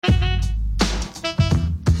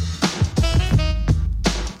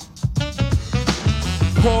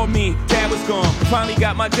Poor me, dad was gone. Finally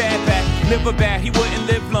got my dad back. Liver bad, he wouldn't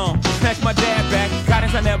live long. Snatched my dad back,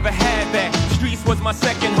 guidance I never had back. Streets was my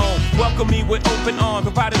second home. Welcomed me with open arms,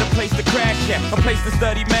 provided a place to crash at, a place to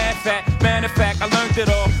study mad fact. Matter of fact, I learned it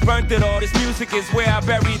all, burnt it all. This music is where I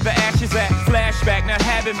buried the ashes at. Flashback, not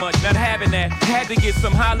having much, not having that. Had to get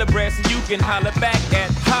some holler bread so you can holler back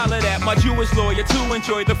at. Hollered at my Jewish lawyer to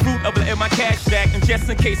enjoy the fruit of it in my cash stack. And just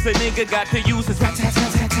in case a nigga got to use his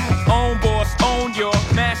own boss, own your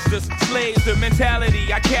masters, slaves, the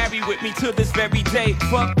mentality I carry with me to this very day.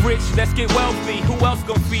 Fuck rich, let's get wealthy. Who else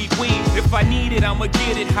gon' feed we? If I need it, I'ma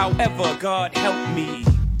get it. However, God help me.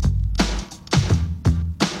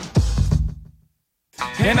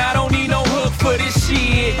 And I don't need no hook for this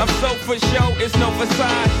shit. I'm so for show, it's no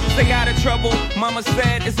facade. Stay out of trouble, mama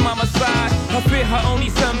said it's mama's side. Her fear her only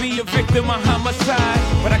son be a victim of homicide.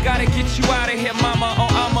 But I gotta get you out of here, mama, or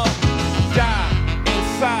I'ma die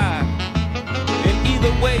inside. And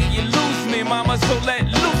either way, you lose me, mama, so let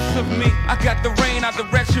loose of me. I got the rain, our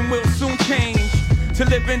direction will soon change. To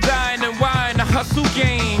live and die and wine, a hustle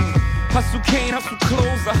game. Hustle cane, hustle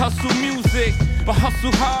clothes, I hustle music. But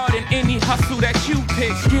hustle hard in any hustle that you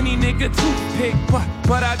pick. Skinny nigga toothpick,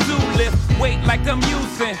 but I do lift weight like I'm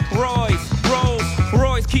using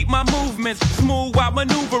Rolls, keep my movements smooth while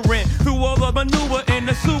maneuvering through all the maneuver in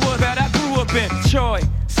the sewer that I grew up in.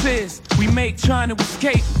 Choices we make trying to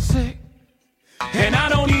escape. Sick. And I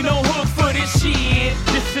don't need no hook for this shit.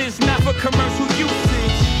 This is not for commercial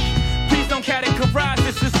usage. Please don't categorize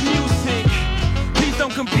this as music. Please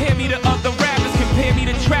don't compare me to other rappers. Compare me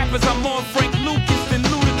to trappers. I'm more Frank Lucas than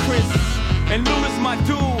Ludacris. And Luda's my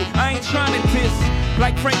dude. I ain't trying to diss.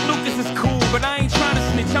 Like Frank Lucas is cool, but I ain't trying to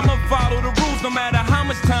snitch. I'ma follow the rules no matter how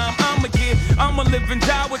much time I'ma give. I'ma live and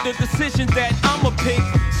die with the decision that I'ma pick.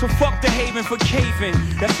 So fuck the haven for caving.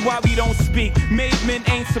 That's why we don't speak. Made men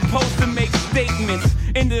ain't supposed to make statements.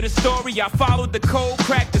 End of the story, I followed the code,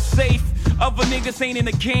 cracked the safe. Other niggas ain't in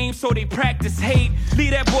the game, so they practice hate.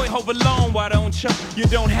 Leave that boy home alone, why don't you? You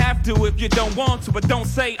don't have to if you don't want to, but don't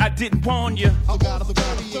say I didn't warn you.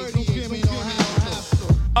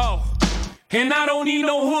 Oh, and I don't need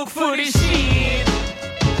no hook for this shit.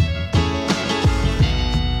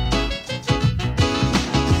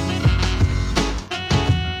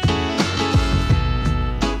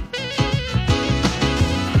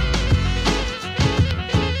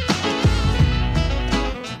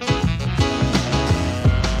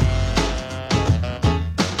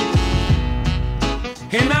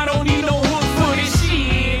 And I don't need no hook for this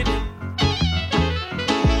shit.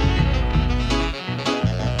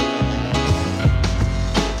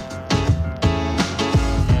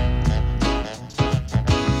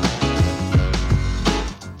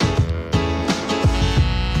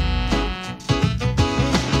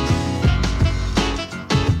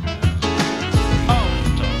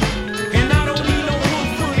 And I don't need no hook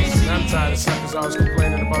for this shit. I'm tired of suckers always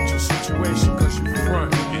complaining about your situation cause you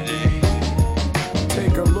front.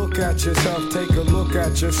 Take a look at yourself, take a look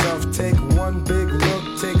at yourself, take one big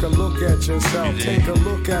look, take a look at yourself, take a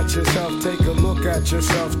look at yourself, take a look at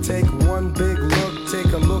yourself, take one big look,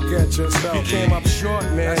 take a look at yourself. You came up short,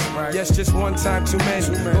 man. Right. Yes, just one time too many.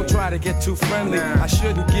 Don't try to get too friendly. I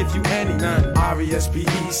shouldn't give you any.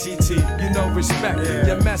 R-E-S-P-E-C-T. You know respect.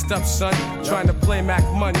 You messed up, son. Trying to play Mac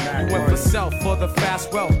money. You went for self for the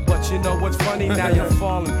fast wealth. But you know what's funny? Now you're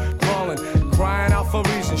falling, crawling, crying out for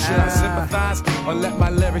reasons. Should I sympathize or let my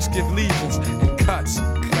lyrics give legions and cuts?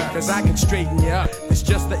 Cause I can straighten you up. It's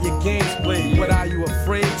just that your game's played. But are you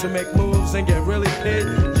afraid to make moves and get really paid?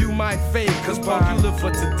 You might fade, cause punk, you live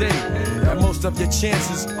for today. And most of your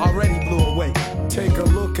chances already blew away. Take a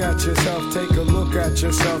look at yourself, take a look at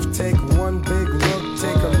yourself, take one big look,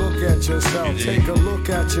 take a look at yourself, take a look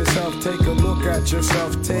at yourself, take a look at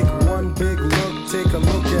yourself, take one big look, take a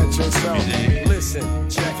look at yourself. Listen,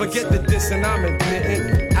 forget the dissing I'm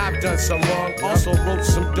admitting. I've done some wrong, also wrote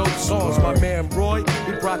some dope songs. My man Roy,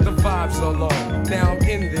 he brought the vibes along. Now I'm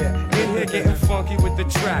in here getting funky with the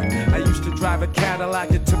track. I used to drive a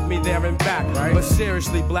Cadillac, it took me there and back. But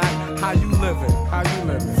seriously, black, how you living? How you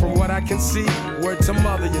living? From what I can see, word to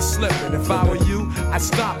mother, you're slipping. If I were you, I'd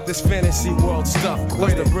stop this fantasy world stuff.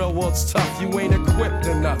 Cause the real world's tough, you ain't equipped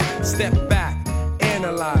enough. Step back,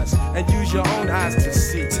 analyze, and use your own eyes to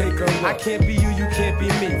see. Take a look. I can't be you, you can't be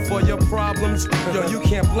me. For your problems, yo, you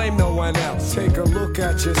can't blame no one else. Take a look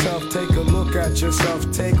at yourself, take a look at yourself,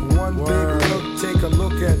 take one big look, take a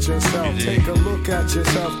look at yourself, take a look at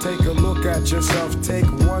yourself, take a look at yourself, take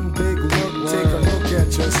one big look, take a look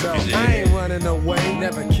at yourself. I ain't running away,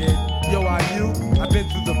 never kid. Yo, are you? I've been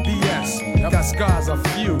through the BS. Got scars a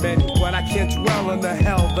few, many, but I can't dwell on the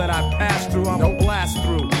hell that I passed through. I'ma blast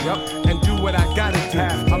through, and do what I gotta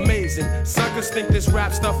do. Amazing, suckers think this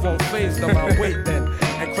rap stuff won't faze them. I wait then,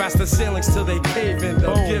 and cross the ceilings till they cave in.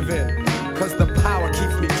 They'll give in, cause the power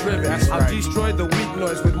keeps me driven. I'll destroy the weak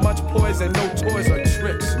noise with much poise and no toys or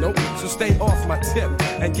tricks. Nope. So stay off my tip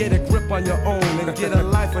and get a grip on your own and get a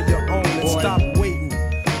life of your own and stop waiting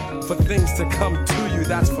for things to come to you.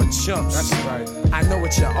 That's for chumps. That's right. I know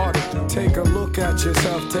what you ought to do. Take a look at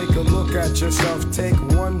yourself. Take a look at yourself. Take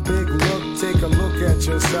one big look. Take a look at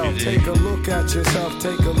yourself. Take a look at yourself.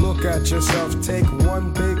 Take a look at yourself. Take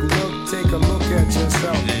one big look. Take a look at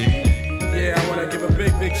yourself. Yeah, I want to give a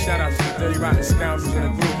big shout out to the Dirty Rotten Scoundrels in the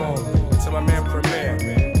Groove Home. To my man Premier.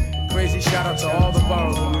 Crazy shout out to all the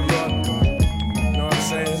boroughs of New York. You know what I'm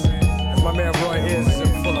saying? As my man Roy is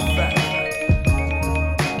in full effect.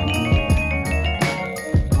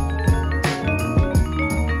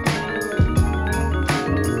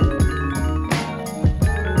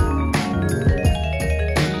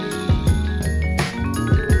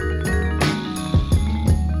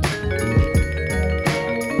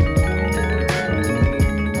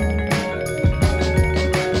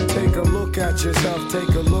 Yourself, take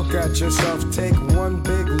a look at yourself, take one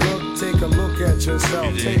big look, take a look at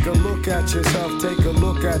yourself, take a look at yourself, take a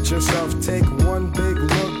look at yourself, take one big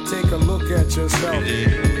look, take a look at yourself.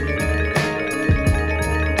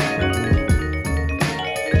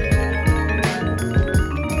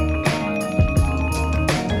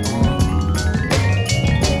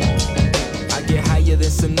 I get higher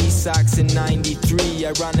than some knee socks in 93.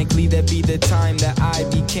 Ironically, that be the time that I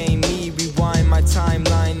became me. Rewind my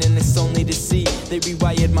timeline and it's only to see they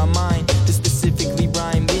rewired my mind to specifically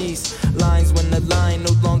rhyme these lines when the line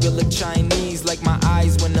no longer look Chinese, like my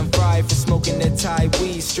eyes when I'm fried for smoking that Thai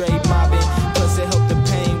weed. Straight mobbing, plus it help the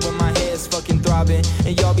pain when my head's fucking throbbing.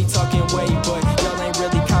 And y'all be talking way, but y'all ain't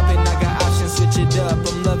really copping. I got options, switch it up.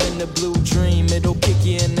 I'm loving the blue dream. It'll kick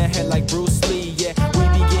you in the head like Bruce Lee. Yeah, we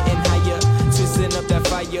be getting higher, twisting up that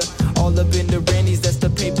fire. All up in the randies, that's the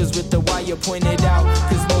papers with the wire pointed out.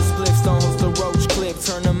 Cause most flips don't host the roach clip,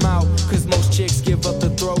 turn them out. Cause most chicks give up the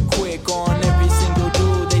throat quick on every single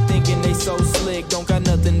dude. They thinking they so slick, don't got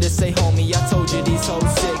nothing to say, homie. I told you these hoes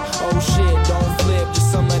sick. Oh shit, don't flip,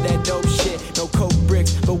 just some of that dope shit. No coke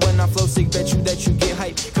bricks, but when I flow sick, bet you that you get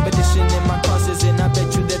hype. Competition in my causes, and I bet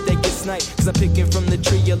you that they get sniped. Cause I'm picking from the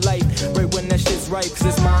tree of life, right when that shit's ripe. Cause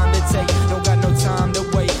it's mine to take, don't got no time to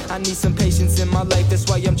wait. I need some patience in my life, that's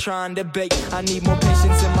why I'm trying to bake. I need more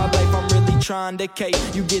patience in my life, I'm really trying to cake.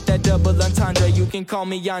 You get that double entendre, you can call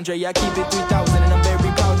me Andre. I keep it 3,000 and I'm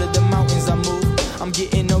very proud of the mountains I move. I'm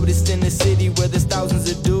getting noticed in the city where there's thousands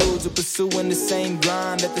of dudes who pursuing the same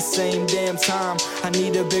grind at the same damn time. I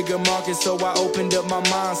need a bigger market, so I opened up my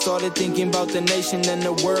mind. Started thinking about the nation and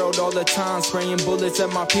the world all the time. Spraying bullets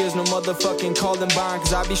at my peers, no motherfucking calling bond.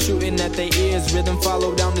 Cause I be shooting at their ears, rhythm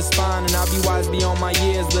follow down the spine. And I be wise beyond my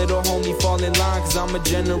years, little homie fall in line. Cause I'm a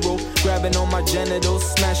general, grabbing on my genitals,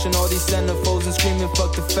 smashing all these centerfolds and screaming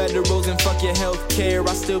fuck the federals and fuck your health care.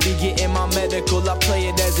 I still be getting my medical, I play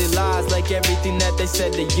it as it lies, like everything that they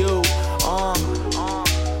said to you.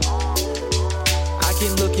 I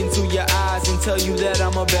can look into your eyes and tell you that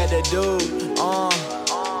I'm a better dude.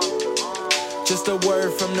 Just a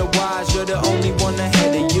word from the wise, you're the only one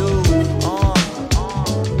ahead of you.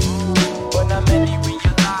 But not many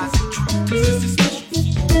realize the truth.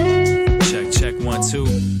 Check 1 2.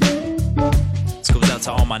 This goes out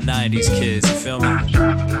to all my 90s kids, you feel me?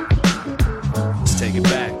 Let's take it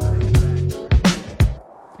back.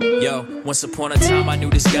 Yo, once upon a time I knew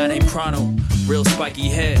this guy named Chrono. Real spiky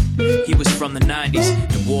head, he was from the 90s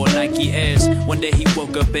and wore Nike Airs. One day he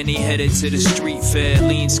woke up and he headed to the street fair.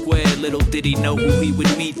 Lean square, little did he know who he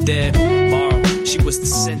would meet there. Mara, she was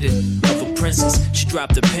descendant of a princess. She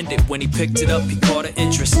dropped a pendant, when he picked it up he caught her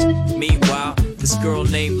interest. Meanwhile, this girl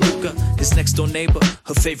named Luca, his next door neighbor,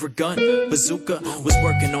 her favorite gun, bazooka, was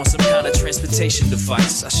working on some kind of transportation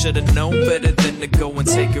device. I should've known better than to go and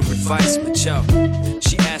take her advice. But yo,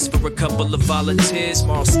 she asked for a couple of volunteers.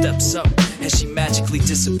 Marl steps up and she magically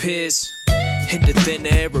disappears into thin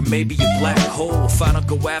air or maybe a black hole. If I don't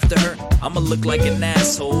go after her, I'ma look like an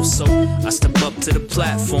asshole. So I step up to the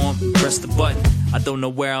platform, press the button. I don't know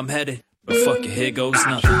where I'm headed, but fuck it, here goes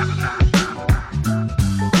nothing.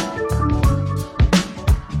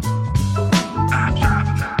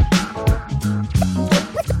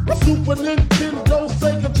 Super Nintendo,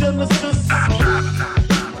 Sega Genesis.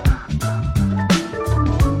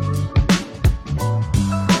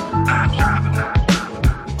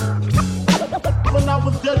 When I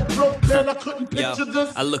was dead broke, man, I couldn't picture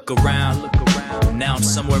this. I look around, now I'm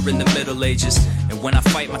somewhere in the Middle Ages. And when I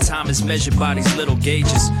fight, my time is measured by these little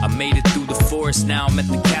gauges. I made it through the forest, now I'm at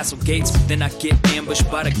the castle gates. But then I get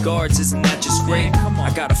ambushed by the guards, isn't that just great?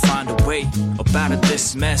 I gotta find a way up out of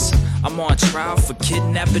this mess. I'm on trial for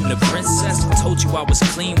kidnapping the princess. I told you I was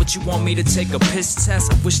clean, what you want me to take a piss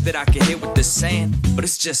test? I wish that I could hear what they're saying, but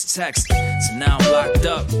it's just text. So now I'm locked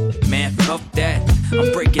up, man, fuck that.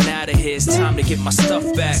 I'm breaking out of here, it's time to get my stuff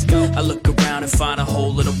back. I look around and find a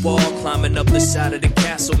hole in the wall, climbing up the side of the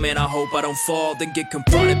castle, man, I hope I don't fall. Then get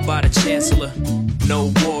confronted by the chancellor.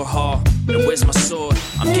 No war hall, now where's my sword?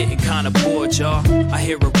 I'm getting kinda bored, y'all. I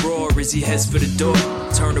hear a roar as he heads for the door.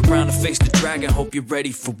 Turn around and face the dragon, hope you're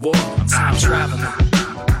ready for war. I'm time traveling.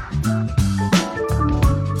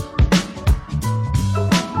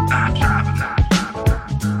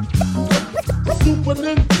 Super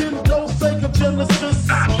Nintendo, Sega Genesis.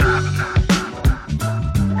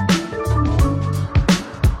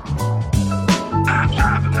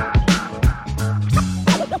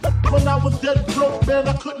 When I was dead broke, man,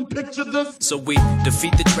 I couldn't picture this. So we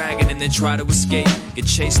defeat the dragon and then try to escape. Get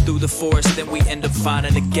chased through the forest, then we end up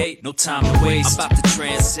finding a gate. No time to waste, I'm about to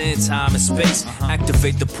transcend time and space.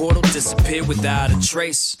 Activate the portal, disappear without a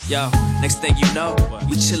trace. Yo, next thing you know,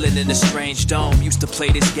 we chillin' in a strange dome. Used to play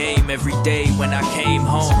this game every day when I came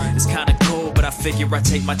home. It's kinda cold, but I figure I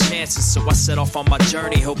take my chances. So I set off on my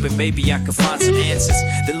journey, hoping maybe I could find some answers.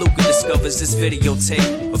 Then Luca discovers this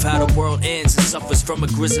videotape of how the world ends and suffers from a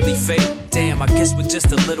grisly fate. Damn, I guess we're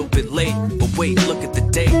just a little bit late. But wait, look at the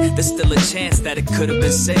date. There's still a chance that it could have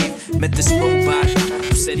been saved. Met this robot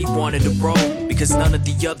who said he wanted to roll because none of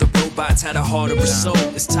the other robots had a heart or a soul.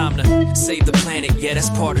 It's time to save the planet, yeah, that's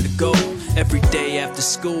part of the goal. Every day after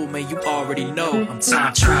school, man, you already know I'm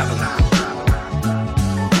time traveling.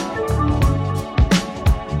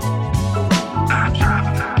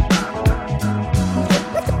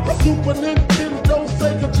 Super Nintendo,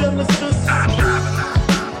 Sega Genesis.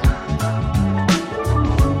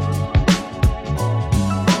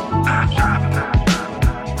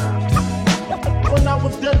 When I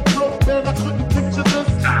was dead broke, man, I couldn't picture this.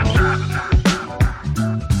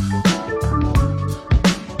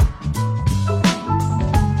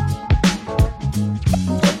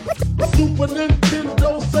 Super Nintendo,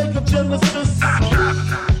 Sega Genesis.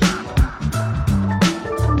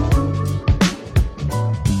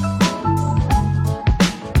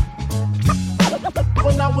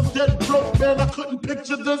 When I was dead broke, man, I couldn't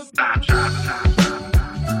picture this.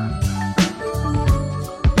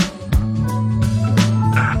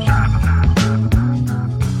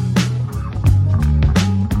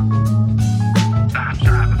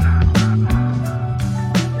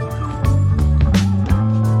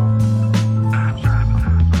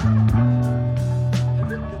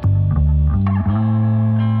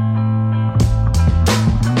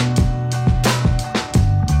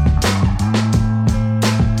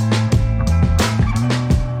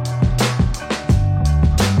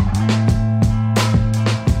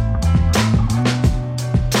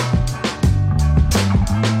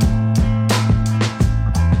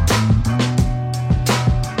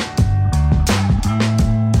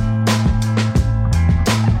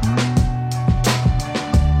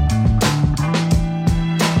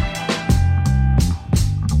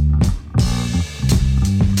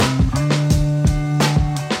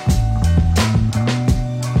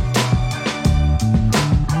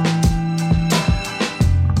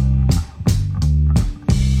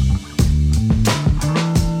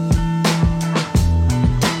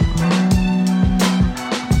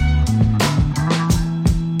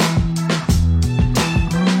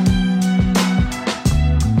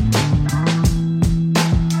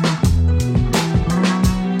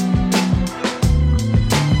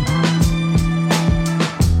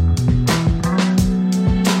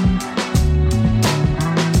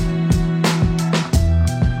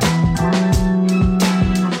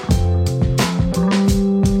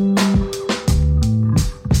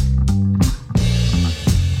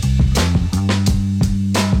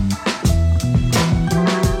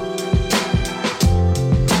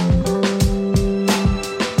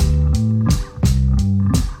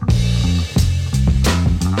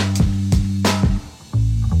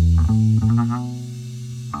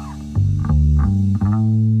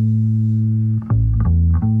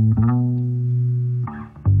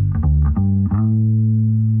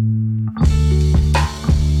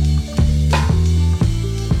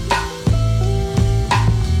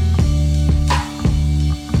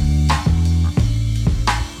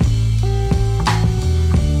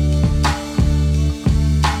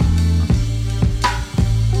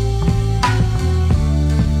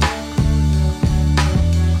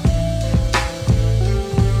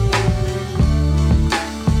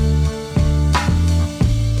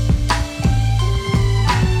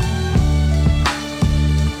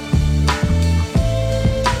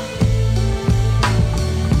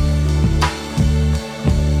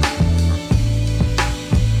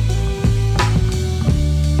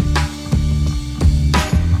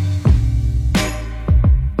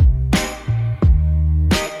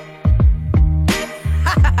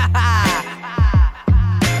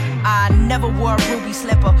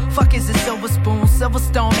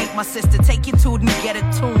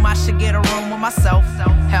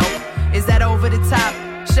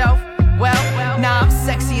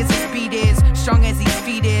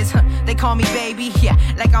 call me baby, yeah,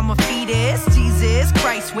 like I'm a fetus. Jesus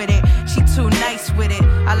Christ with it, she too nice with it.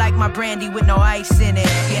 I like my brandy with no ice in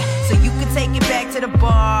it, yeah. So you can take it back to the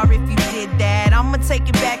bar if you did that. I'ma take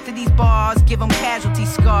it back to these bars, give them casualty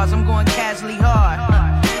scars. I'm going casually hard,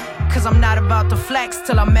 cause I'm not about to flex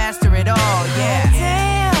till I master it all, yeah.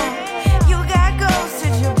 Damn, you got goes to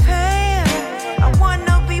Japan. I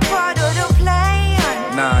wanna be part of the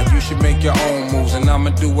plan. Nah, you should make your own moves, and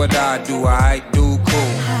I'ma do what I do. I do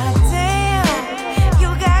cool. Damn, you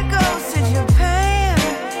got goes to Japan.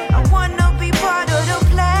 I wanna be part of the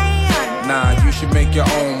plan. Nah, you should make your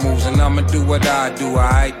own moves, and I'ma do what I do.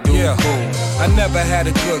 I do cool. I never had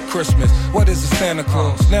a good Christmas. What is a Santa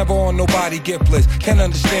Claus? Never on nobody gift list. Can't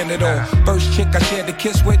understand it all. First chick I shared a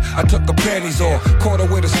kiss with, I took her panties off. Caught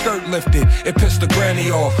her with her skirt lifted. It pissed the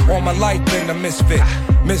granny off. All my life been a misfit.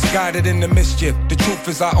 Misguided in the mischief. The truth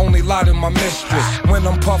is I only lie to my mistress. When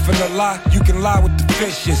I'm puffing a lie, you can lie with the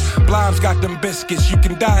fishes. Blimes got them biscuits. You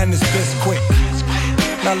can die in this fist quick.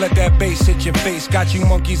 Now let that bass hit your face. Got you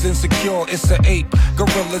monkeys insecure, it's an ape.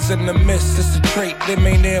 Gorillas in the mist, it's a trait. Them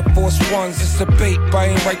ain't Air Force Ones, it's a bait. I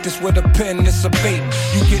ain't write this with a pen, it's a bait.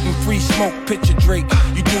 You getting free smoke, picture Drake.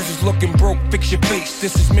 You dudes is looking broke, fix your face.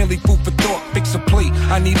 This is merely food for thought, fix a plate.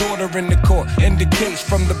 I need order in the court, in the case.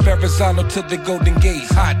 From the Verrazano to the Golden Gate.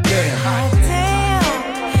 Hot damn. Hot damn,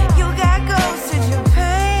 you got goes to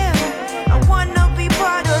Japan. I wanna be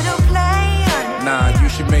part of the plan. Nah, you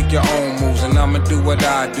should make your own moves, and I'ma do what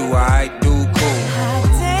I do. I do cool. Hot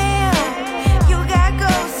damn, you got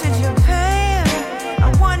goes to Japan. I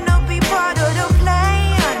wanna be part of the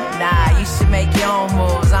plan. Nah, you should make your own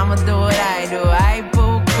moves. I'ma do what I do. I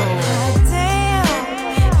boo cool. Hot damn,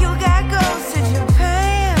 you got goes to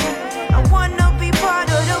Japan. I wanna be part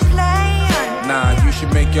of the plan. Nah, you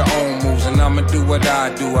should make your own moves, and I'ma do what I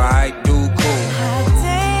do. I do cool. Hot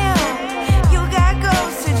damn, you got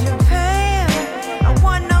goes to Japan. I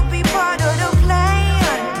wanna be part of the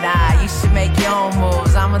plan. Nah, you should make your own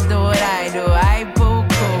moves. I'ma do what I do. I boo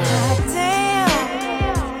cool. Hot damn,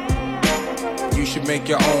 You should make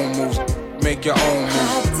your own moves. Make your own moves.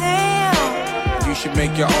 hot damn, You should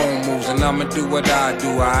make your own moves, and I'ma do what I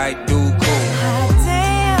do. I do cool. hot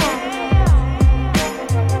damn.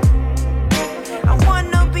 I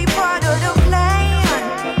wanna be part of the plan.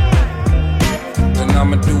 And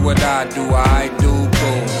I'ma do what I do. I do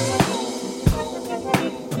cool.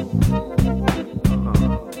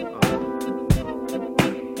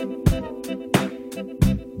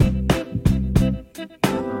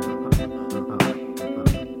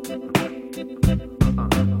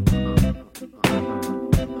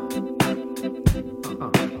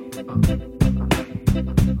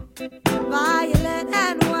 Violet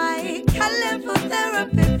and white, colorful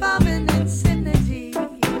therapy, forming in synergy.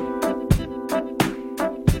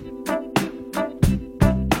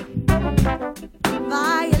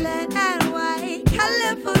 Violet and white,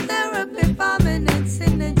 colorful therapy, forming in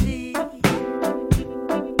synergy.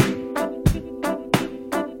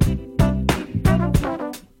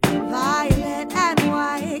 Violet and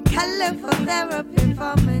white, colorful therapy,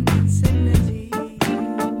 forming in synergy.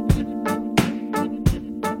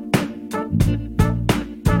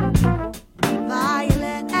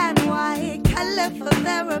 Violet and white, colorful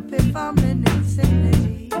therapy, forming in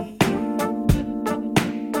synergy.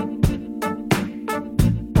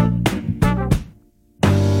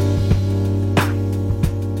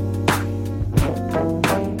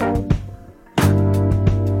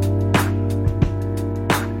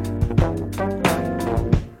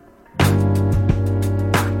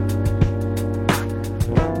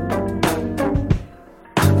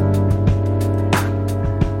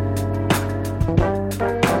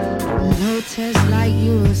 Lotus like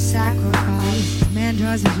you a sacrifice. Man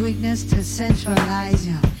draws his weakness to centralize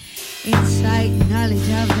you. Insight, knowledge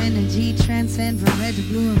of energy, transcend from red to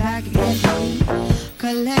blue and back again.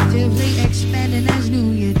 Collectively expanding as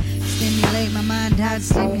new yet. Stimulate my mind, I'd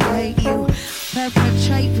stimulate you.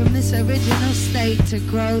 Perpetrate from this original state to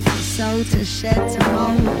growth, to soul, to shed, to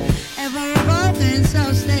mold. Ever evolving,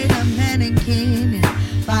 so state of man and king. And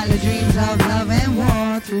follow dreams of love and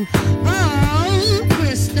war through. Oh,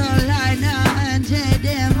 crystalline, undead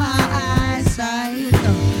in my eyesight.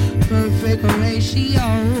 Perfect ratio,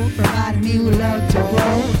 providing me with love to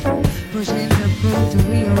grow. Pushing the boat to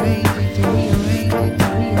rearrange it, to rearrange it, to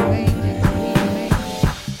rearrange it, to rearrange it.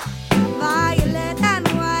 Violet and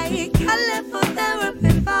white, colorful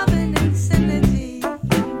therapy, forming in synergy.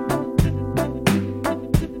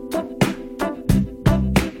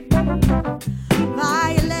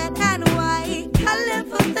 Violet and white,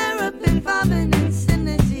 colorful therapy, forming in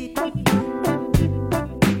synergy.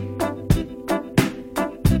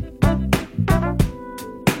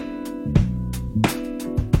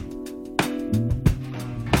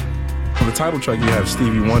 title track, you have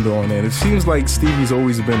Stevie Wonder on there. And it seems like Stevie's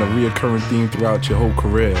always been a reoccurring theme throughout your whole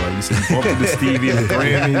career. Like you said, you bumped into Stevie at the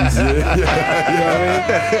Grammys. You know what I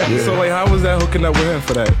mean? Yeah. So like, how was that hooking up with him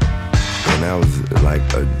for that? And that was like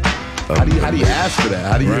how do you ask for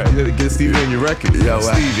that? How do you get Stevie on your record? Yo,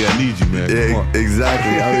 Stevie, I need you, man. Yeah,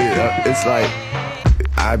 exactly. I mean, it's like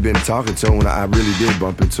I've been talking to him when I really did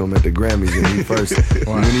bump into him at the Grammys, and when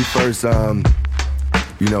he first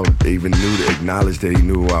you know, even acknowledged that he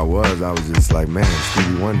knew who I was just like, man,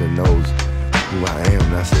 Stevie Wonder knows who I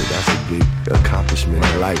am. That's a big accomplishment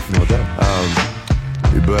in life. No doubt.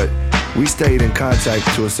 But we stayed in contact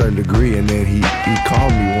to a certain degree, and then he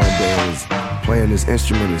called me one day and was playing this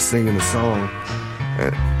instrument and singing a song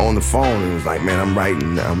and on the phone, and was like, man, I'm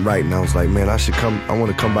writing. I was like, man, I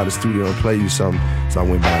want to come by the studio and play you something. So I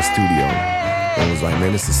went by the studio and was like,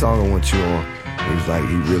 man, it's the song I want you on. And he was like,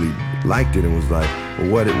 he really liked it and was like,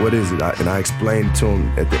 well, what is it? And I explained to him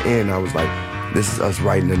at the end. I was like, this is us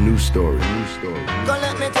writing a new story. Don't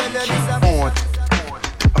let me tell you this.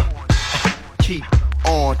 Keep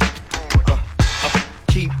on.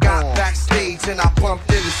 Keep got backstage and I bumped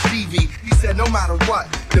into Stevie. He said, no matter what,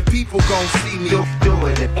 the people gon' see me. Do it,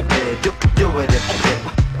 do it.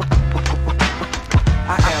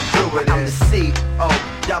 I am doing it. I'm the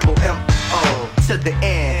C-O-double-M-O to the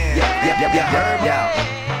end. Yeah.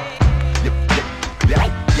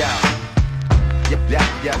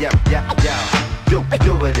 Do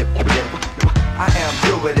it. I am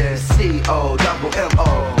doing it.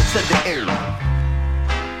 C-O-double-M-O to the end.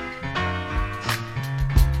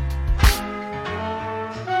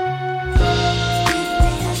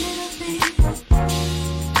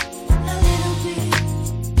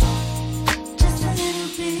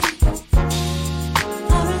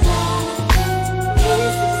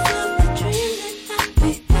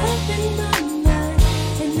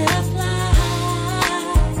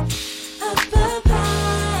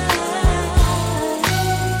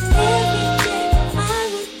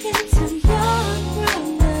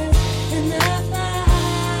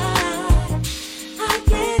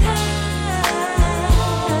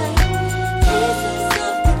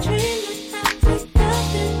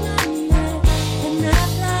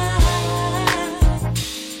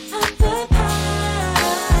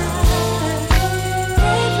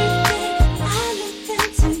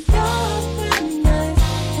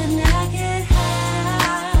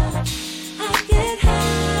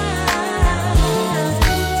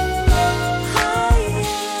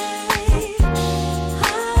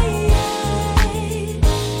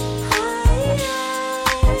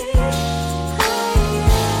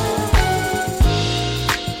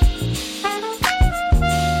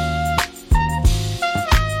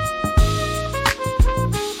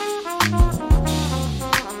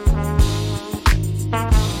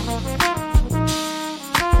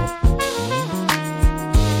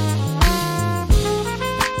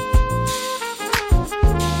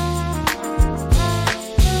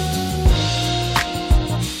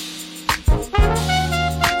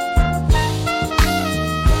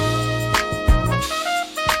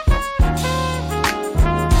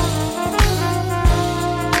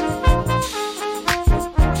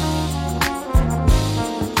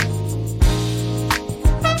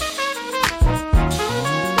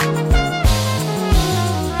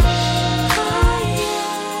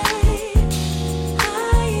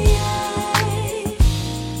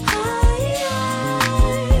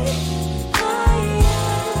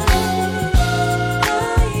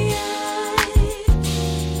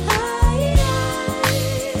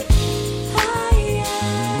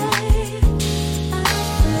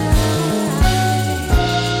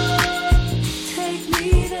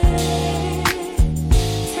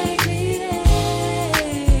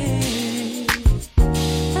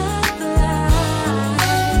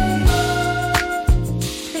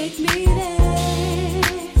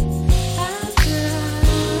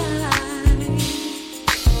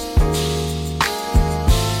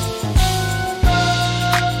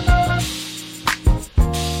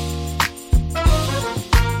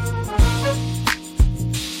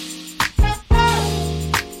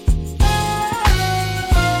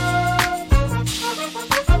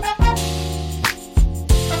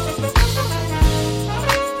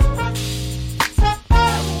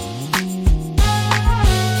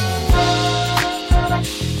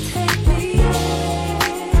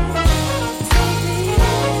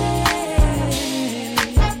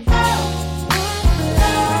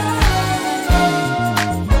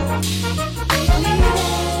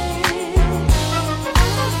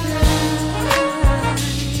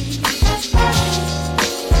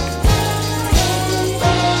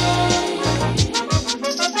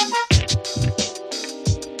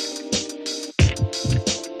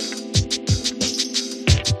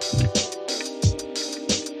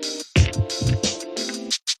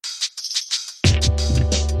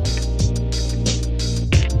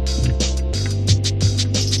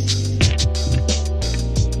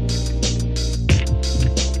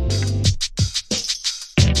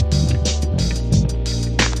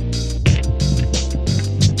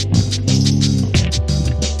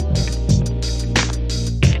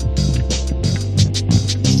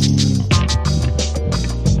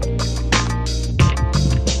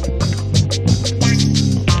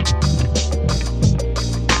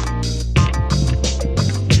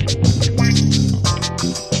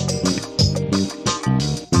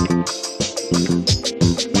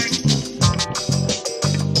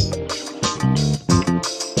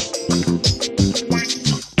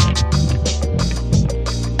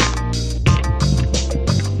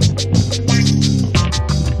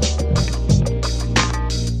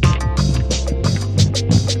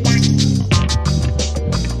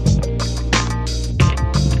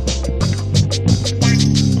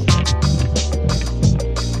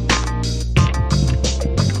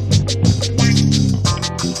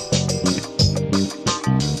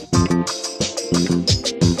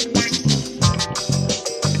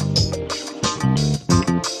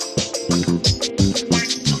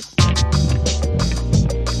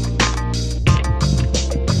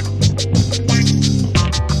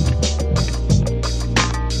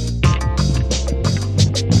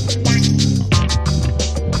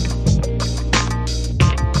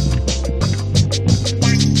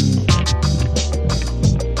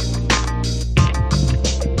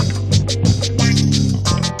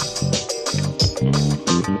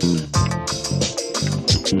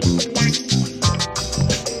 In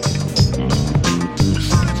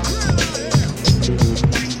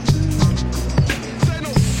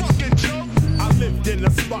a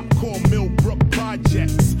spot called Millbrook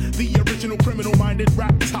Projects, the original criminal-minded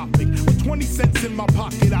rap topic. With 20 cents in my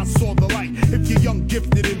pocket, I saw the light. If you're young,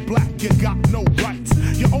 gifted, and black, you got no rights.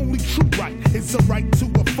 Your only true right is a right to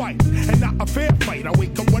a fight, and not a fair fight. I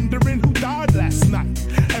wake up wondering who died last night.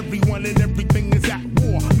 Everyone and everything is at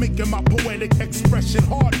war, making my poetic expression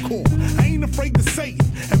hardcore. I ain't afraid to say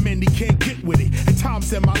it, and many can't get with it. At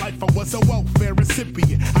times in my life, I was a welfare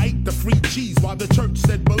recipient. I ate the free cheese while the church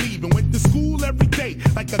said believe, and went to school every day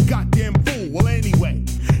like a goddamn fool. Well, anyway,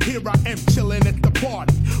 here I am chilling at the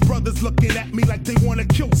party. Brothers looking at me like they wanna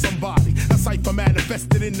kill somebody. A cipher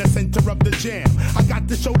manifested in the center of the jam. I got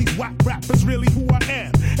to show these whack rappers really who I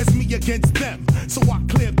am. It's me against them, so I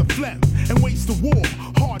clear the phlegm and wage the war,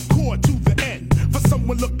 hardcore to the end. For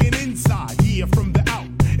someone looking inside, yeah, from the out.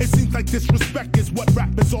 It seems like disrespect is what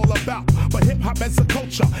rap is all about. But hip-hop as a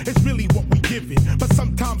culture is really what we give it. But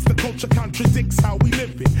sometimes the culture contradicts how we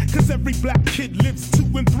live it. Cause every black kid lives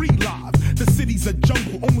 2 and 3 lives. The city's a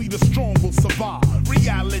jungle, only the strong will survive.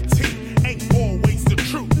 Reality ain't always the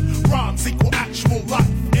truth. Rhymes equal actual life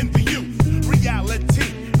in the youth.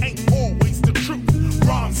 Reality ain't always the truth.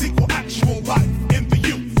 Rhymes equal actual life in the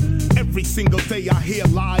youth. Every single day I hear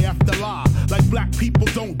lie after lie. Like black people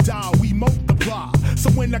don't die, we multiply. So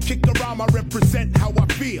when I kick around, I represent how I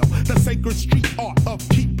feel. The sacred street art of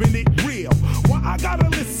keeping it real. Why I gotta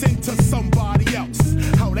listen to somebody else?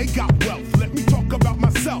 How they got wealth, let me talk about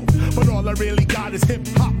myself. But all I really got is hip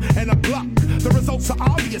hop and a block. The results are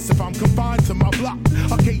obvious if I'm confined to my block.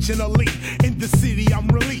 Occasionally in the city I'm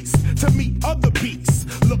released to meet other beasts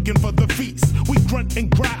looking for the feast. We grunt and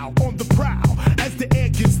growl on the prowl as the air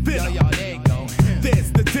gets thinner. Yo, there you go.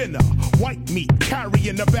 There's the dinner, white meat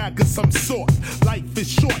carrying a bag of some sort. Life is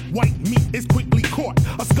short, white meat is quickly caught.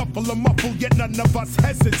 A scuffle, a muffle, yet none of us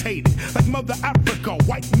hesitated. Like Mother Africa,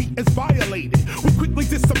 white meat is violated. We quickly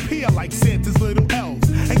disappear like Santa's little elves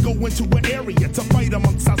and go into an area to fight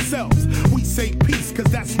amongst ourselves. We say peace, cause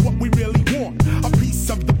that's what we really want. A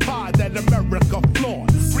piece of the pie that America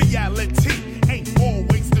flaunts. Reality ain't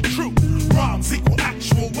always the truth. Rhymes equal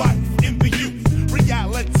actual life in the youth.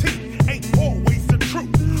 Reality ain't always the truth.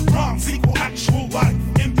 Rhymes equal actual life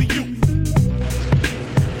in the youth.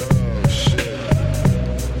 Oh, shit.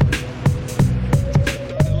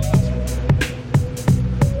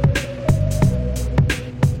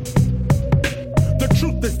 The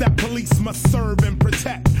truth is that police must serve and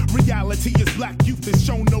protect. Reality is black youth is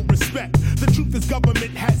shown no respect. The truth is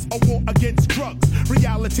government has a war against drugs.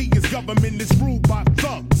 Reality is government is ruled by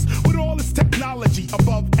thugs. With all its technology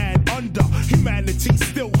above and under, humanity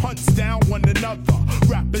still hunts down one another.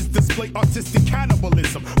 Rappers display artistic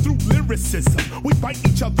cannibalism through lyricism. We fight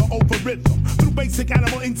each other over rhythm. Through basic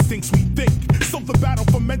animal instincts we think. So the battle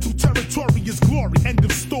for mental territory is glory. End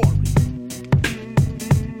of story.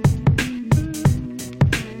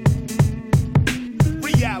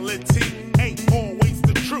 Reality ain't always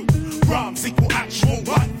the truth. Rhymes equal actual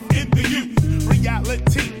life in the youth.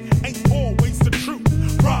 Reality ain't always the truth.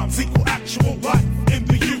 Rhymes equal actual life in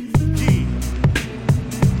the youth. Yeah.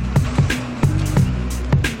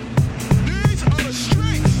 These are the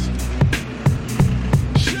streets.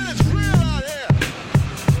 Shit is real out here.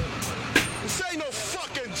 This ain't no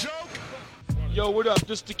fucking joke. Yo, what up?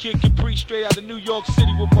 This the Kid Capri straight out of New York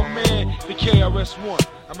City with my man, the KRS-One.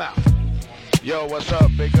 I'm out. Yo, what's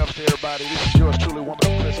up? Big ups to everybody. This is yours truly, one of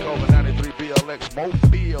the Chris Coleman, 93 BLX,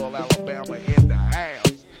 Mobile, Alabama, in the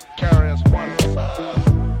house. KRS-One, what's up?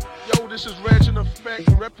 Yo, this is Reg in Effect,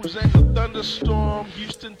 representing the Thunderstorm,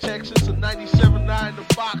 Houston, Texas, and 97.9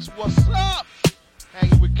 The Box. What's up?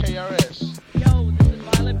 Hanging with KRS. Yo, this is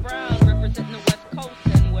Violet Brown, representing the West Coast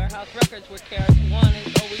and Warehouse Records, where KRS-One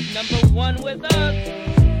is always #1 with us.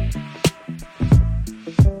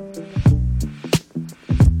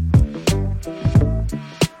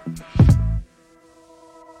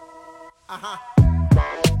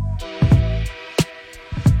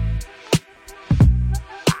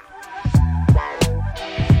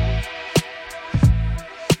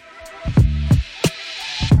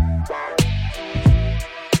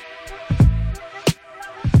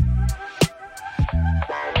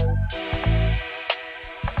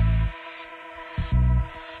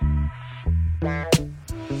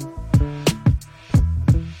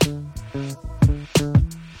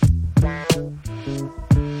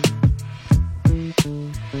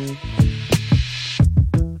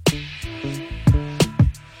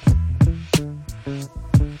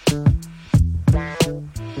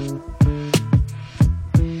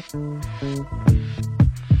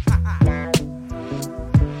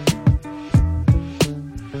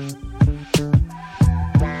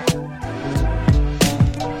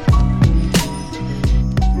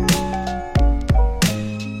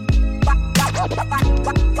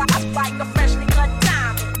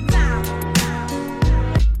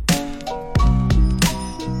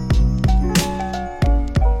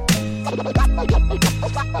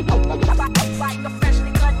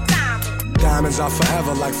 Diamonds are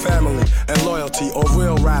forever like family and loyalty, or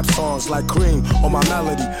real rap songs like cream on my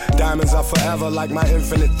melody. Diamonds are forever like my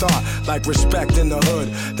infinite thought, like respect in the hood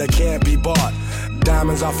that can't be bought.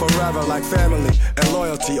 Diamonds are forever like family and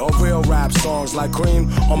loyalty, or real rap songs like cream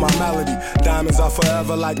on my melody. Diamonds are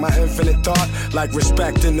forever like my infinite thought, like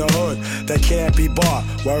respect in the hood that can't be bought.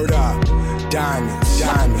 Word up, diamonds,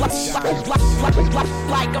 diamonds,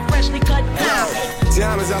 like a freshly cut diamond.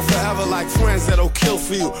 Diamonds are forever like friends that'll kill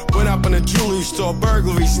for you. Went up in a jewelry store,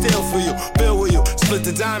 burglary, steal for you, bill with you, split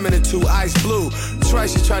the diamond in two, ice blue.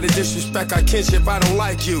 Twice you try to disrespect our kinship, I don't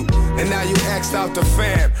like you. And now you X'd out the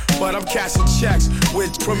fam, but I'm cashing checks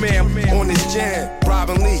with Premier on this jam.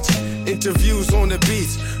 Robin Leach, interviews on the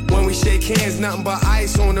beach. When we shake hands, nothing but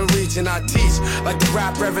ice on the reach. And I teach like the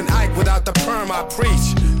rap Reverend Ike, without the perm I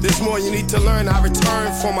preach. There's more you need to learn, I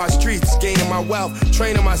return for my streets, gaining my wealth,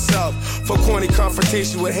 training myself for corny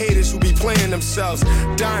confrontation with haters who be playing themselves.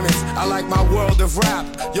 Diamonds, I like my world of rap.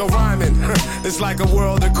 Yo, rhyming, it's like a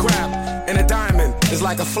world of crap. And a diamond is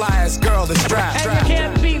like a fly-ass girl that's strapped. And you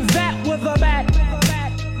can't beat that with a bat.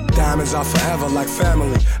 Diamonds are forever like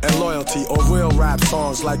family and loyalty, or real rap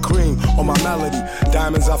songs like cream on my melody.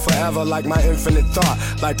 Diamonds are forever like my infinite thought,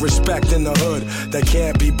 like respect in the hood that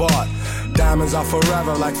can't be bought. Diamonds are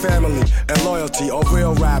forever like family and loyalty, or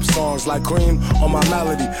real rap songs like cream on my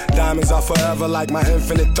melody. Diamonds are forever like my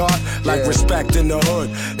infinite thought, like respect in the hood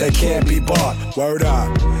that can't be bought. Word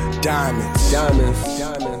up, diamonds, diamonds,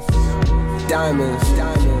 diamonds, diamonds,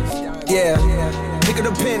 diamonds, yeah. Pick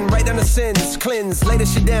up the pen, write down the sins, cleanse, lay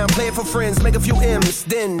this shit down, play it for friends, make a few M's,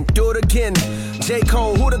 then do it again. J.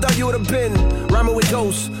 Cole, who'da thought you would've been? Rhyming with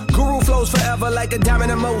ghosts, guru flows forever like a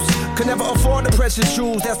diamond at most. Could never afford the precious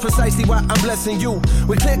jewels, that's precisely why I'm blessing you.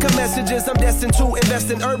 With clear-cut messages, I'm destined to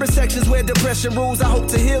invest in urban sections where depression rules. I hope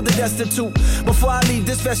to heal the destitute before I leave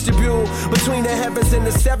this vestibule. Between the heavens and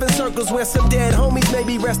the seven circles where some dead homies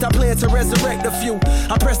maybe rest, I plan to resurrect a few.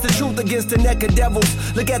 I press the truth against the neck of devils.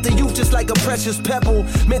 Look at the youth just like a precious pebble,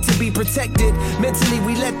 meant to be protected. Mentally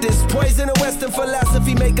we let this poison of Western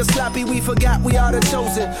philosophy make us sloppy. We forgot we are the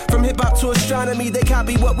chosen. From hip-hop to astronomy, they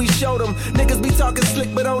copy what we showed them. Niggas be talking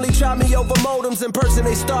slick but only try me over modems. In person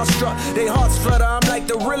they starstruck, they hearts flutter. I'm like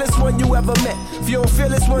the realest one you ever met. If you don't feel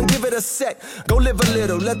this one, give it a sec. Go live a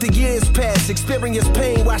little, let the years pass. Experience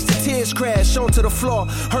pain, watch the tears crash onto the floor.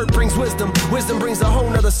 Hurt brings wisdom, wisdom brings a whole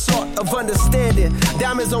nother sort of understanding.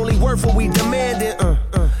 Diamonds only worth what we demanding.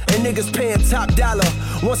 And niggas paying top dollar.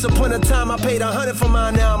 Once upon a time I paid 100 for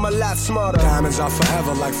mine, now I'm a lot smarter. Diamonds are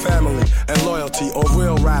forever like family and loyalty, or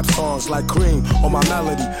real rap songs like cream on my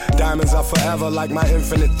melody. Diamonds are forever like my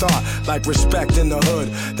infinite thought, like respect in the hood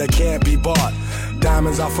that can't be bought.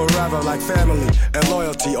 Diamonds are forever like family and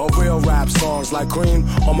loyalty, or real rap songs like cream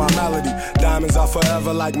on my melody. Diamonds are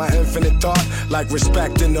forever like my infinite thought, like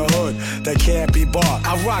respect in the hood that can't be bought.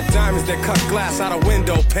 I rock diamonds that cut glass out of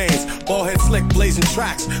window panes, ball head slick blazing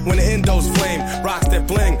tracks when the endos flame. Rocks that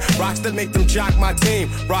bling, rocks that make them jock my team.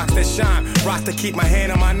 Rocks that shine, rocks that keep my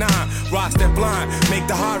hand on my nine. Rocks that blind, make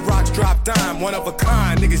the hard rocks drop dime. One of a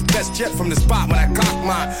kind, niggas best jet from the spot when I cock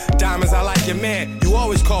mine. Diamonds are like your man, you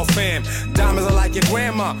always call fam. Diamonds are like your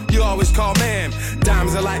grandma, you always call ma'am.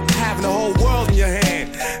 Diamonds are like having the whole world in your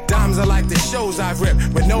hand. Diamonds are like the shows I've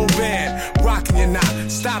ripped with no band. Rocking your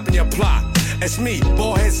knot, stopping your plot. It's me,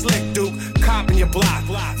 ballhead slick duke, copping your block.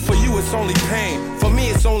 For you it's only pain, for me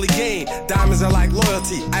it's only gain. Diamonds are like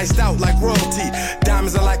loyalty, iced out like royalty.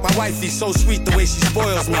 Diamonds are like my wifey, so sweet the way she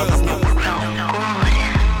spoils me.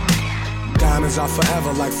 Diamonds are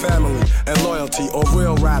forever like family and loyalty, or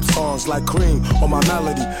real rap songs like cream on my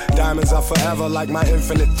melody. Diamonds are forever like my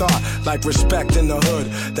infinite thought, like respect in the hood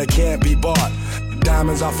that can't be bought.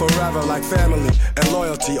 Diamonds are forever like family and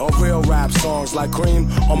loyalty, or real rap songs like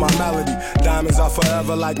cream on my melody. Diamonds are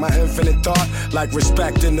forever like my infinite thought, like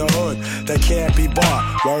respect in the hood that can't be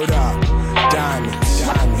bought. Word up, diamonds,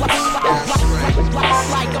 diamonds.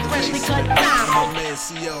 Like a freshly cut diamond. Man,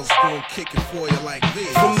 CL's gonna kick it for you like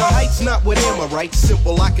this. From the heights, not with am I right?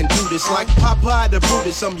 Simple, I can do this like Popeye the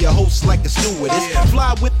Brutus. I'm your host like a stewardess.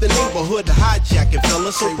 Fly with the neighborhood, hijacking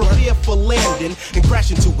fellas. So prepare for landing and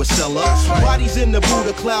crash into a cellar. Bodies in the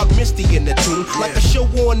Buddha cloud, misty in the tune. Like a show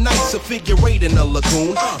on nights, a figure eight in the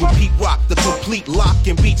lagoon. With Pete Rock, the complete lock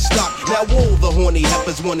and beat stock. Now all the horny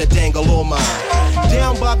heifers wanna dangle on mine.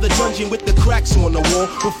 Down by the dungeon with the cracks on the wall.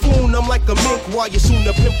 Buffoon, I'm like a mink while you soon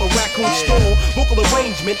to pimp a raccoon stall. Vocal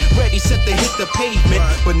arrangement, ready set to hit the pavement.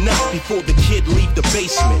 But not before the kid leave the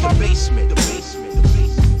basement. The basement, the basement, the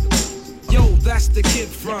basement. Yo, that's the kid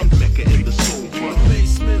from Mecca in the soul.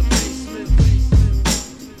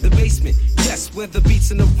 The basement, yes, where the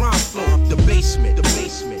beats and the rhyme flow. The basement, the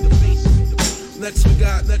basement, the basement. Next we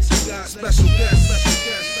got special guest.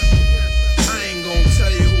 I ain't gonna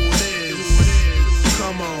tell you who it is.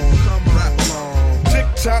 Come on, rap along. Tick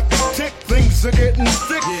tock, tick, things are getting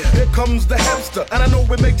thick. Yeah. Here comes the hamster, and I know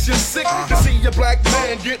it makes you sick to see a black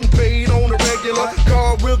man getting paid on a regular.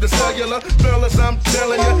 Car with the cellular, fellas, I'm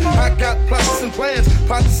telling you, I got plots and plans,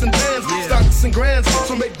 pots and pans, stocks and grands,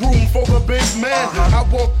 so make room for the big man. I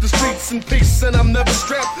walk the streets in peace, and I'm never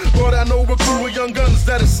strapped, but I know a crew of young guns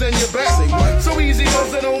that'll send you back. So easy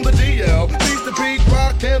does it on the DL. Peace to Pete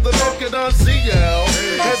Rock and the Naked on CL.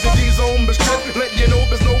 As the D's on the strip, let you know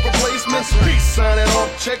there's no replacement. Peace sign it off,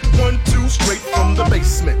 check 1, 2, straight from the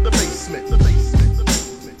basement. The basement. The basement.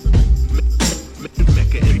 The basement.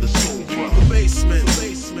 Mecca in the soul club. The basement.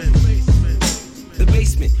 The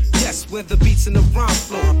basement. Yes, where the beats in the rhyme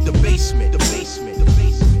flow. The basement. The basement. The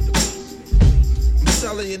basement. The basement. I'm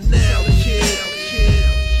telling you now, kid.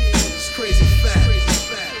 It's crazy fact.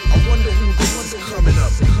 I wonder who this is coming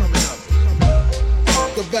up.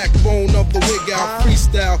 The backbone of the wig out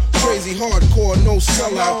freestyle, crazy hardcore, no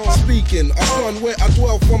sellout. Speaking upon where I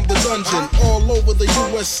dwell from the dungeon, all over the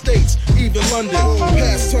U.S. states, even London.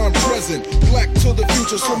 Past time, present, black to the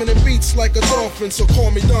future, swimming in beats like a dolphin. So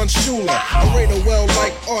call me Don Shula. I rate a well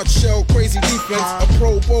like Art Shell, crazy defense. A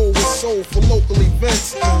Pro Bowl with soul for local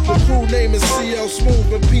events. The crew name is CL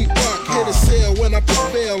Smooth and Pete Rock. Here to sail when I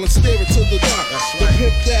prevail and steer it to the dock. The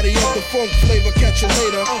pimp daddy of the funk flavor, catch you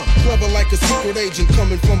later. Clever like a secret agent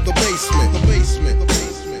coming from the basement. The basement. The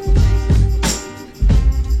basement.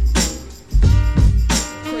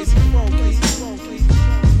 Crazy funk, crazy funk, crazy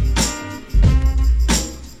funk.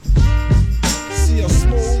 See a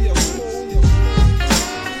small.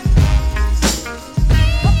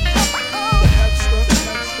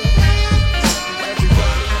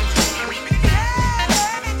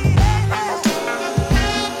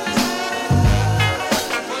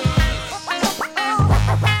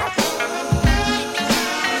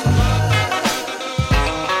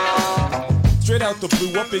 Out the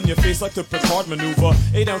blue, up in your face like the Picard maneuver.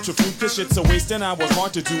 8 ounce of fruit, cause shit's a waste, and I work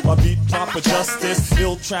hard to do a beat proper justice.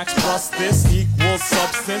 Ill tracks plus this equals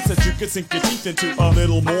substance that you could sink your teeth into. A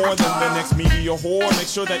little more than the next media whore. Make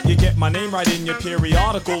sure that you get my name right in your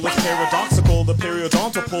periodical. It's paradoxical, the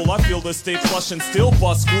periodontal. I feel the state flush and still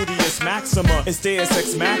bust. Gluteus maxima, it's Deus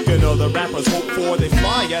Ex Machina. The rappers hope for, they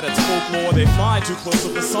fly at its folklore. They fly too close to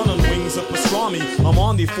the sun on wings of pastrami. I'm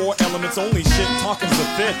on the 4 elements only, shit talking's the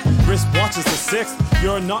 5th. Wrist watches the 6th.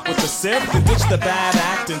 You're not with the 7th, and ditch the bad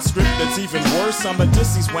acting script that's even worse. I'ma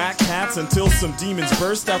diss these whack cats until some demons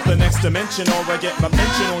burst out the next dimension, or I get my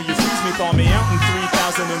pension, or you freeze me, thaw me out in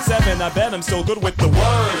 3007. I bet I'm still good with the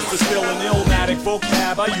words. To spill an illmatic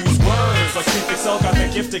vocab, I use words. Like Prefix L got the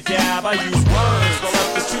gift of gab, I use words. Well,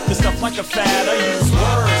 up the street, the stuff like a fad, I use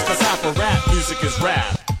words. Cause half a rap music is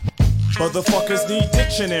rap. Motherfuckers need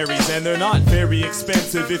dictionaries, and they're not very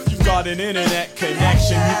expensive. If you've got an internet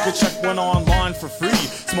connection, you could check one online for free.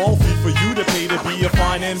 Small fee for you to pay to be a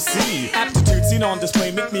fine MC. Aptitude seen on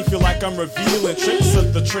display make me feel like I'm revealing tricks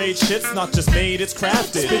of the trade. Shit's not just made, it's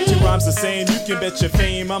crafted. Spit 2 rhymes the same, you can bet your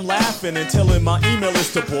fame I'm laughing and telling my email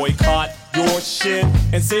is to boycott your shit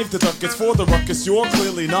and save the ducats for the ruckus you're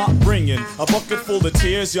clearly not bringing. A bucket full of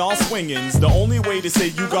tears, y'all swinging's the only way to say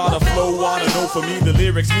you got a flow. I don't know, for me the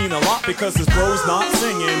lyrics mean a lot because his bro's not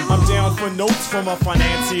singing. I'm down for notes from a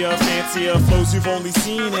financier, fancier flows you've only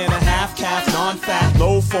seen in a half-calf, non-fat,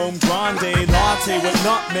 low-foam, grande, latte with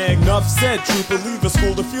nutmeg. Nuff said, true believer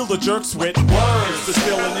school to feel the jerks with words. To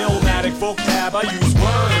spill an illmatic vocab, I use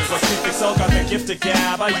words. Like Prefix L got the gift of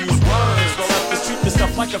gab, I use words. Roll up the street, the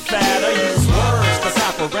stuff like a fad, I use words. Cause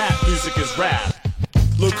half of rap music is rap.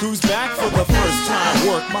 Look who's back for the first time.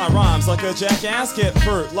 Work my rhymes like a jackass, get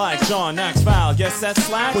hurt like John Knoxville. Guess that's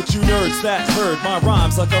slack, but you nerds that heard my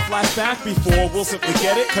rhymes like a flashback before will simply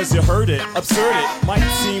get it, cause you heard it. Absurd it might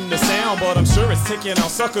seem to sound, but I'm sure it's taking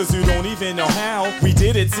out suckers who don't even know how. We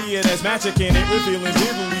did it, see it as magic and it revealing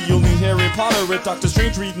diddly. You'll need Harry Potter with Dr.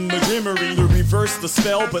 Strange reading the Grimmery to reverse the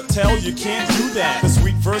spell, but tell you can't do that. The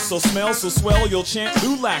sweet verse will smell so swell you'll chant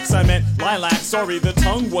Lulax. I meant lilac, sorry the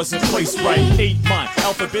tongue wasn't placed right. 8 my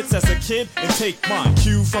alphabets as a kid and take mine.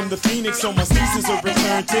 Cue from the Phoenix, so my thesis a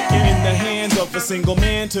return ticket in the hands of a single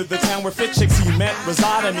man to the town where fit chicks he met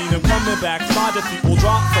reside. I mean I'm coming back, fly to people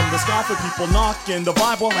drop from the sky for people knocking. The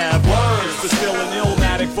Bible have words to spill an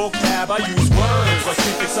illmatic vocab. I use words like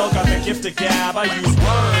Prefix L got the gift of gab. I use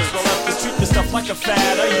words. Roll up the street, the stuff like a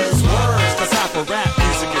fad. I use words cause half of rap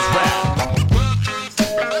music is rap.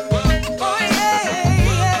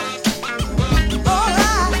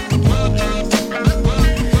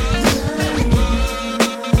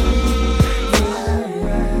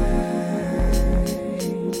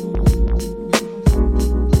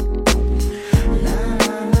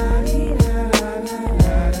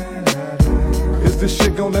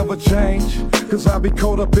 never change, cause I be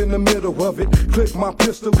caught up in the middle of it. Click my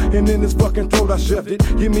pistol, and in his fucking throat I shoved it.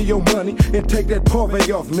 Give me your money, and take that parve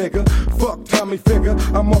off, nigga. Fuck Tommy Figure,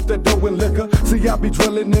 I'm off that dough and liquor. See, I be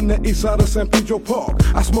drilling in the east side of San Pedro Park.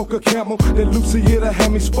 I smoke a Camel, then Lucy hit a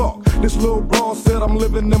hand me spark. This little broad said I'm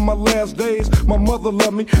living in my last days. My mother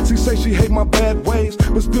love me, she say she hate my bad ways,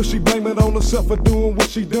 but still she blame it on herself for doing what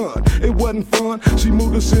she done. It wasn't fun, she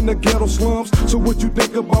moved us in the ghetto slums. So what you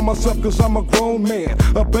think about myself, cause I'm a grown man,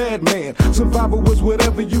 a bad man. Survival was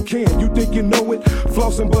whatever you can, you think you know it.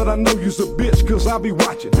 Flossing, but I know you's a bitch, cause I be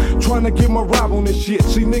watching, trying to get my ride on this shit.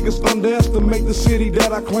 See, niggas underestimate the city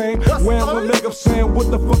that I claim. Wearing my leg up saying, what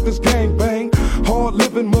the fuck is gang bang? Hard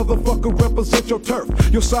living motherfucker, represent your turf,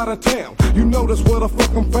 your side of town. You know that's where the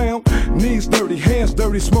fuck I'm found. Knees dirty, hands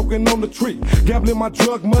dirty, smoking on the tree. Gambling my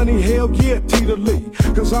drug money, hell yeah, T to Lee.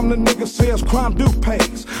 Cause I'm the nigga says crime do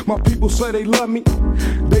pays. My people say they love me,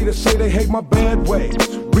 they just say they hate my bad ways.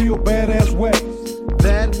 Real badass ways.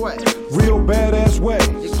 Bad way. Real badass ways.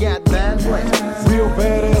 You got bad ways. Real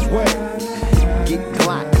badass ways. Get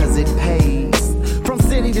Glock cause it pays. From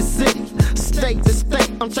city to city, state to state,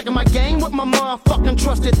 I'm checking my game with my motherfucking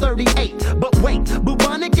trusted 38. But wait,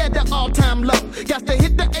 Bubonic at the all-time low. Got to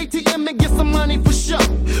hit the ATM and get some money for sure.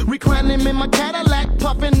 Reclining in my Cadillac,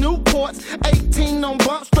 puffing Newports. 18 on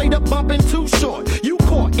bump, straight up bumping too short. You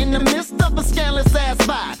caught in the midst of a scandalous ass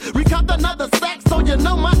vibe. Recopped another sack, so you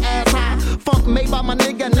know my ass high. Funk made by my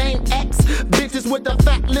nigga named X. Bitches with the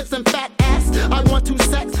fat lips and fat ass. I want to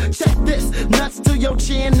sex, check this. Nuts to your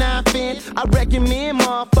chin, 9 fin. I recommend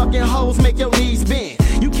motherfucking hoes make your knees bend.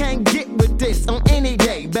 You can't get with this on any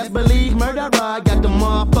day. Best believe murderer got the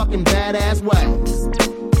motherfucking badass ways.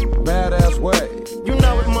 Badass ways. You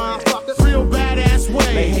know it, motherfuckers. Real badass ways.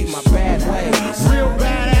 They hate my bad ways. Real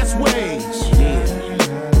badass ways.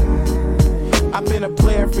 Yeah. I've been a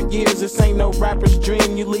player for years. This ain't no rapper's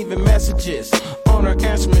dream. You leaving messages on her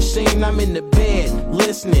answer machine. I'm in the bed,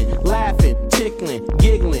 listening, laughing, tickling,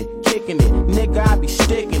 giggling, kicking it. Nigga, I be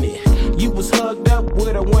sticking it. You was hugged up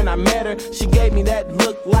with her when I met her. She gave me that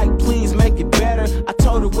look like, please make it better. I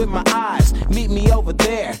told her with my eyes, meet me over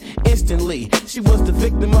there. Instantly, she was the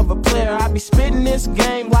victim of a player. I be spitting this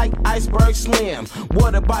game like Iceberg Slim.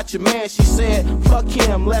 What about your man? She said, fuck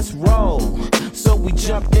him, let's roll. So we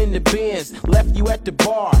jumped in the Benz, left you at the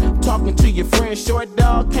bar. Talking to your friend, short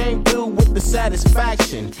dog came through with the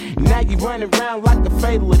satisfaction. Now you running around like a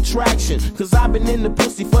fatal attraction. Cause I've been in the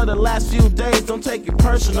pussy for the last few days. Don't take it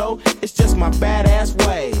personal, it's just my badass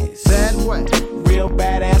ways. Bad way. Real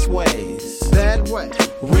badass ways. Bad way.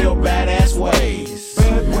 Real badass ways.